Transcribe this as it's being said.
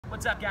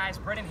What's up, guys?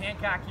 Brendan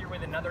Hancock here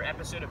with another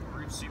episode of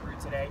Groove Subaru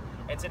today.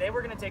 And today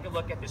we're going to take a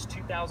look at this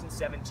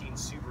 2017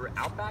 Subaru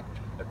Outback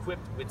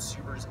equipped with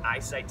Subaru's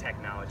EyeSight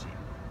technology.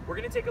 We're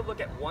going to take a look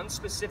at one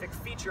specific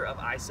feature of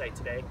EyeSight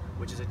today,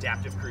 which is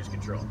adaptive cruise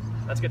control.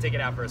 Let's go take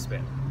it out for a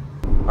spin.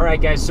 All right,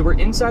 guys, so we're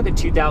inside the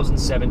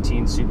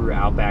 2017 Subaru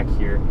Outback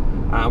here.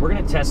 We're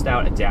going to test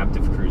out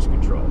adaptive cruise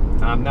control.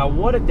 Now,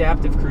 what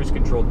adaptive cruise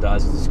control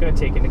does is it's going to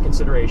take into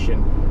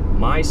consideration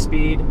my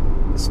speed,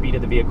 the speed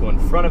of the vehicle in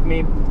front of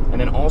me, and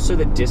then also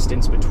the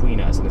distance between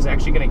us. And it's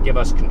actually going to give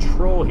us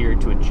control here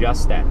to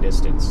adjust that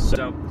distance.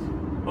 So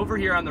over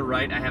here on the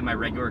right, I have my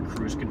regular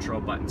cruise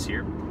control buttons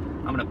here.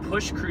 I'm going to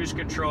push cruise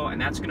control,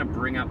 and that's going to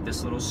bring up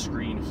this little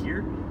screen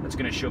here. That's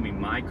going to show me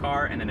my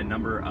car and then a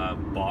number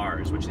of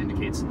bars, which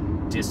indicates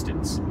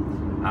distance.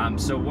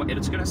 So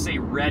it's going to say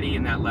ready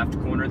in that left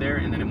corner there,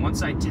 and then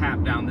once I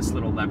tap down this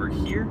little lever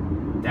here,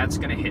 that's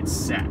going to hit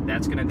set.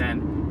 That's going to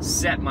then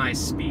set my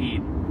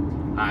speed.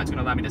 It's going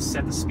to allow me to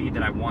set the speed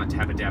that I want to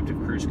have adaptive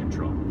cruise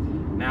control.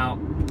 Now,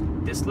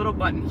 this little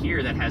button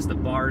here that has the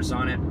bars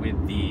on it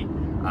with the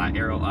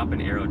arrow up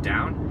and arrow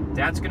down,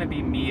 that's going to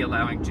be me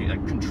allowing to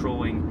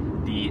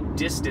controlling the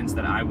distance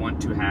that I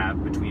want to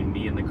have between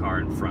me and the car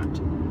in front.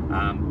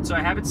 So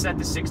I have it set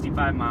to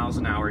 65 miles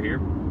an hour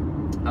here.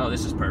 Oh,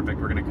 this is perfect.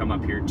 We're going to come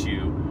up here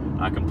to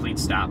a complete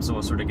stop, so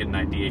we'll sort of get an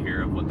idea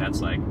here of what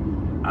that's like.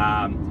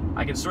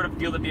 I can sort of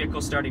feel the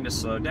vehicle starting to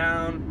slow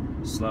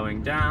down,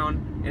 slowing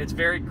down, and it's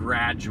very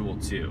gradual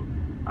too.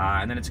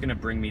 And then it's going to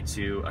bring me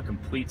to a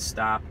complete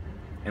stop.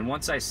 And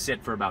once I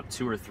sit for about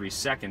 2 or 3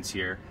 seconds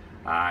here,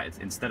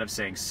 instead of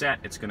saying set,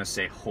 it's going to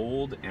say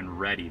hold and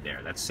ready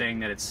there. That's saying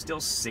that it's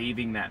still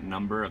saving that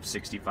number of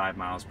 65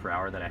 miles per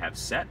hour that I have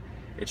set.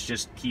 It's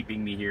just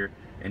keeping me here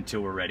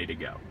until we're ready to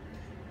go.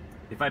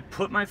 If I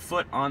put my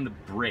foot on the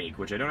brake,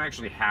 which I don't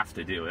actually have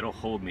to do, it'll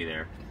hold me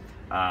there.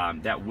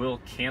 That will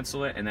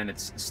cancel it, and then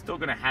it's still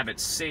going to have it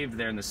saved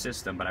there in the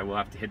system, but I will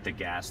have to hit the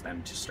gas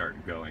then to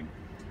start going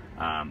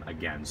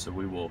again. So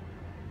we will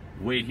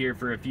wait here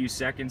for a few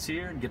seconds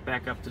here and get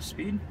back up to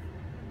speed.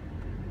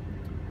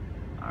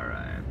 All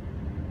right.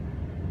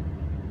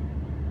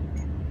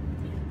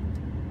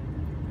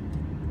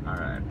 All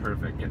right,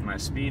 perfect. Getting my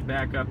speed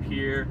back up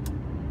here.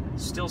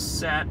 Still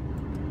set.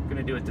 I'm going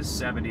to do it to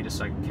 70 just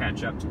so I can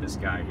catch up to this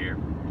guy here.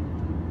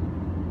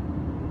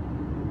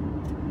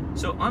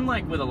 So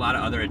unlike with a lot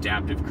of other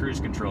adaptive cruise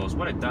controls,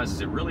 what it does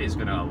is it really is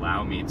going to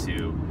allow me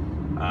to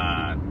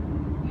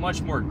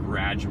much more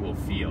gradual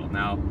feel.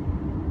 Now,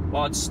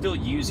 while it's still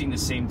using the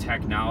same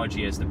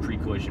technology as the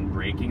pre-collision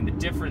braking, the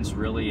difference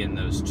really in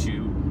those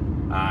two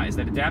is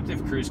that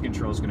adaptive cruise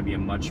control is going to be a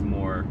much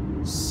more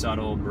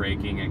subtle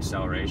braking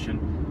acceleration.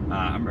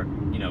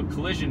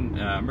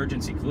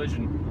 Emergency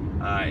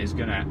collision is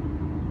going to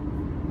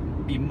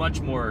be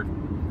much more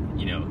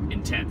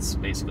intense,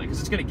 basically, because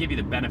it's going to give you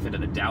the benefit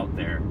of the doubt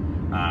there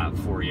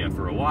for you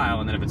for a while,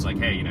 and then if it's like,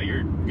 hey,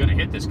 you're going to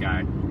hit this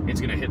guy, it's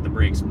going to hit the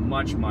brakes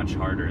much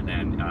harder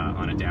than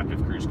on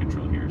adaptive cruise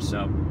control here.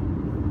 So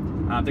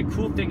the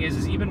cool thing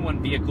is even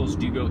when vehicles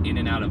do go in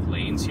and out of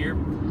lanes here,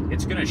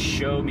 it's going to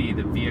show me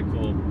the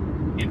vehicle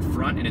in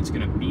front, and it's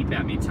going to beep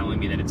at me telling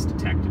me that it's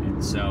detected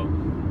it. So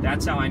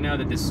that's how I know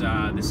that this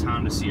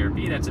Honda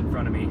CR-V that's in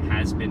front of me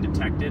has been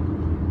detected.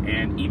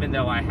 And even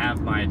though I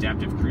have my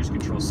adaptive cruise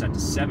control set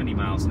to 70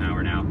 miles an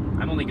hour now,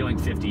 I'm only going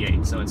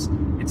 58. So it's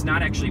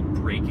not actually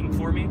braking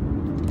for me.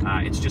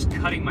 It's just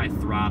cutting my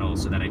throttle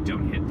so that I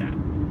don't hit that.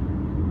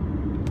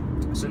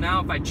 So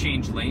now if I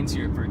change lanes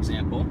here, for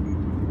example,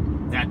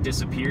 that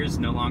disappears.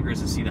 No longer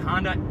does it see the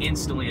Honda.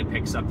 Instantly it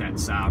picks up that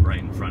Saab right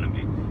in front of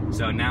me.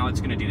 So now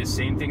it's going to do the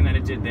same thing that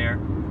it did there,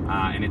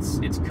 and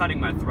it's cutting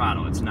my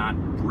throttle. It's not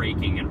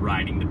braking and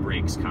riding the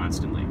brakes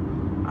constantly.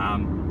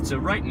 So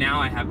right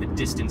now I have the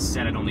distance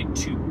set at only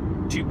two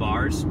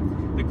bars.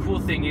 The cool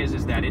thing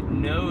is that it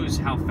knows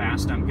how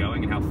fast I'm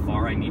going and how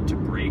far I need to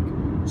brake.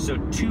 So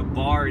 2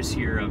 bars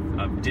here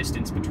of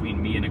distance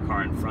between me and a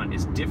car in front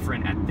is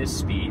different at this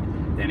speed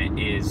than it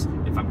is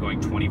if I'm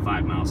going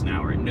 25 miles an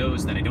hour. It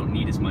knows that I don't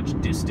need as much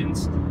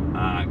distance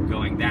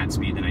going that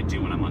speed than I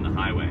do when I'm on the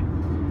highway.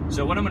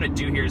 So what I'm going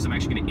to do here is I'm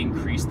actually going to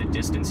increase the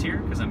distance here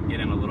because I'm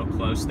getting a little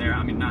close there.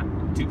 I mean, not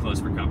too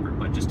close for comfort,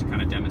 but just to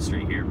kind of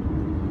demonstrate here.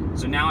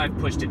 So now I've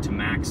pushed it to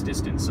max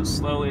distance. So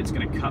slowly it's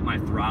going to cut my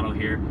throttle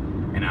here,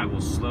 and I will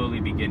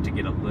slowly begin to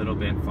get a little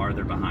bit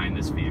farther behind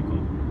this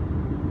vehicle.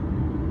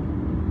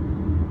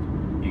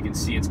 You can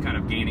see it's kind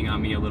of gaining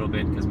on me a little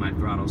bit because my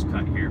throttle's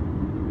cut here.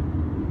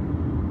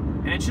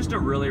 And it's just a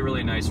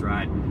really nice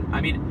ride.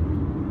 I mean,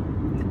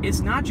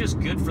 it's not just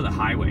good for the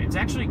highway. It's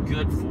actually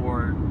good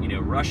for,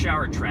 rush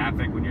hour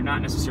traffic when you're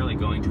not necessarily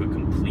going to a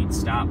complete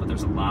stop, but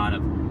there's a lot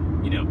of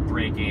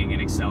braking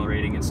and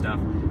accelerating and stuff,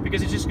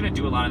 because it's just going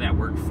to do a lot of that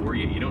work for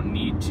you. You don't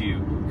need to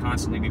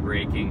constantly be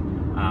braking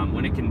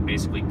when it can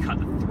basically cut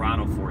the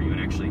throttle for you and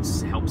actually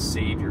help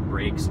save your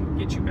brakes and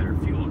get you better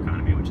fuel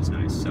economy, which is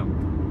nice. So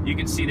you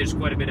can see there's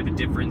quite a bit of a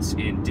difference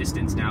in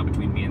distance now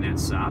between me and that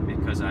Saab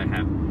because I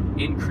have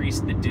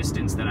increased the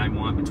distance that I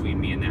want between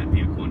me and that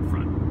vehicle in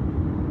front.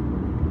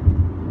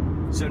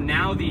 So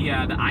now the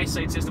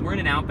EyeSight system, we're in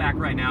an Outback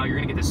right now. You're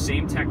gonna get the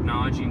same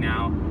technology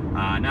now,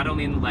 not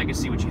only in the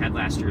Legacy, which you had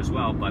last year as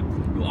well, but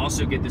you'll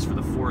also get this for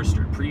the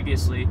Forester.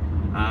 Previously,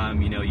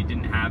 you know, you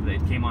didn't have that.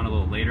 It came on a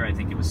little later. I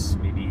think it was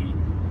maybe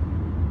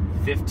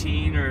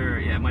 15, or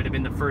yeah, it might have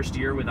been the first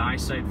year with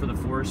EyeSight for the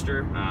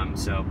Forester.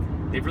 So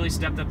they've really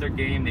stepped up their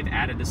game. They've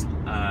added this,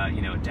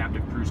 you know,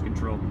 adaptive cruise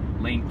control.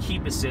 Lane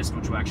keep assist,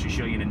 which we'll actually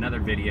show you in another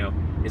video,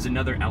 is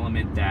another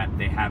element that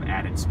they have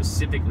added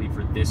specifically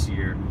for this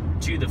year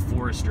to the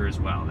Forester as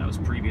well. That was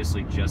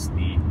previously just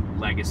the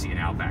Legacy and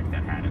Outback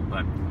that had it,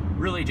 but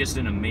really just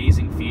an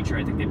amazing feature.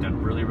 I think they've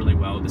done really, really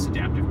well with this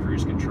adaptive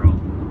cruise control.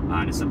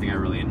 And it's something I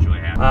really enjoy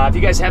having. If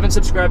you guys haven't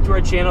subscribed to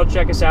our channel,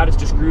 check us out. It's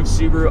just Groove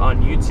Subaru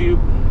on YouTube.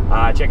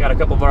 Check out a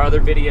couple of our other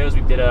videos.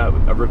 We did a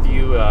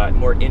review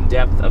more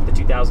in-depth of the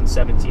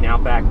 2017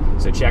 Outback,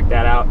 so check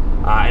that out.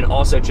 And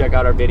also check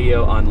out our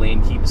video on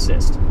lane keep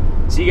assist.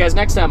 See you guys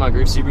next time on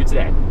Groove Subaru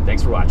Today.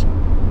 Thanks for watching.